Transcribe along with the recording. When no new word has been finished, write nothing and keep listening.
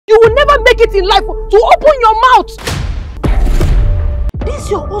You will never make it in life to open your mouth. This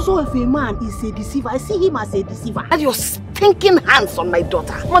your also of a man is a deceiver. I see him as a deceiver. And your stinking hands on my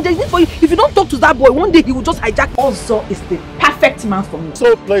daughter. Man, there's need for you. If you don't talk to that boy, one day he will just hijack. Ozo is the perfect man for me.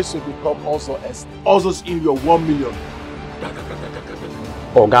 So place to become Ozo S. Ozo's in your 1 million.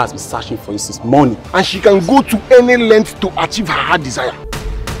 Oga has been searching for you since morning. And she can go to any length to achieve her heart desire.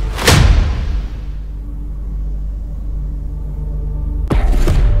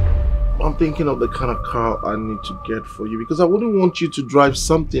 I'm thinking of the kind of car I need to get for you because I wouldn't want you to drive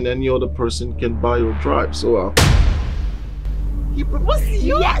something any other person can buy or drive. So He proposed to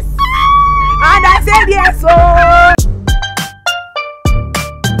you? Yes! And I said yes, oh!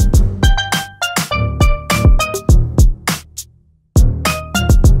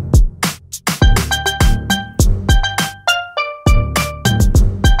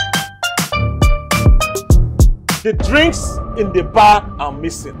 the drinks in the bar are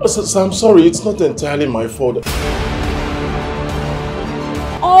missing. So I'm sorry, it's not entirely my fault.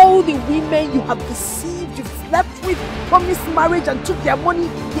 All the women you have deceived, you slept with, promised marriage and took their money,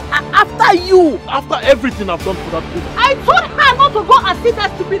 they are after you. After everything I've done for that woman. I told her not to go and see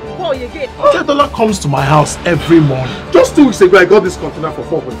that stupid boy again. $10 comes to my house every morning. Just 2 weeks ago, I got this container for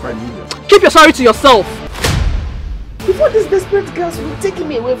 4.5 million. Keep your sorry to yourself. Before these desperate girls will take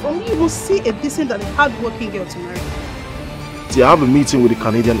me away from you, you will see a decent and a hard-working girl to marry. See, I have a meeting with the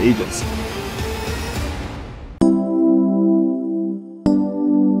Canadian agency.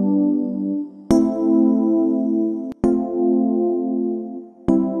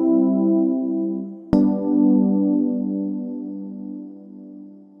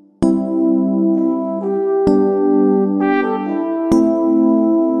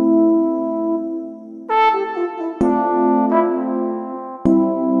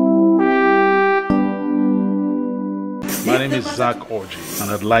 My name is Zach Orji,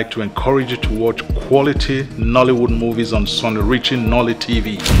 and I'd like to encourage you to watch quality Nollywood movies on SUNYRICHY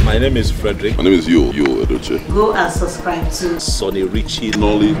NollyTV. My name is Frederick. My name is Yul Edochie. Go and subscribe to SUNYRICHY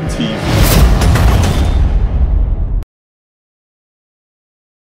NollyTV.